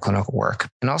in your clinical work,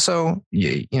 and also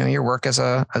your work as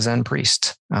a Zen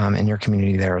priest in your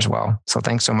community there as well. So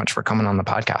thanks so much for coming on the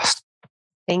podcast.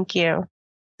 Thank you.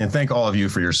 And thank all of you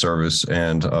for your service,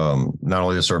 and not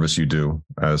only the service you do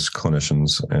as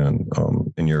clinicians and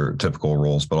in your typical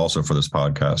roles, but also for this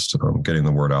podcast. Getting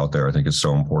the word out there, I think, is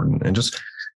so important, and just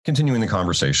continuing the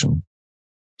conversation.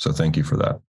 So thank you for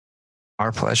that.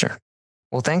 Our pleasure.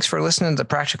 Well, thanks for listening to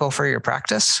Practical for Your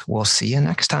Practice. We'll see you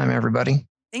next time, everybody.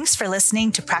 Thanks for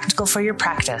listening to Practical for Your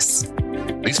Practice.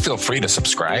 Please feel free to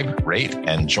subscribe, rate,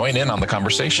 and join in on the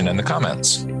conversation in the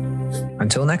comments.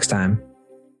 Until next time.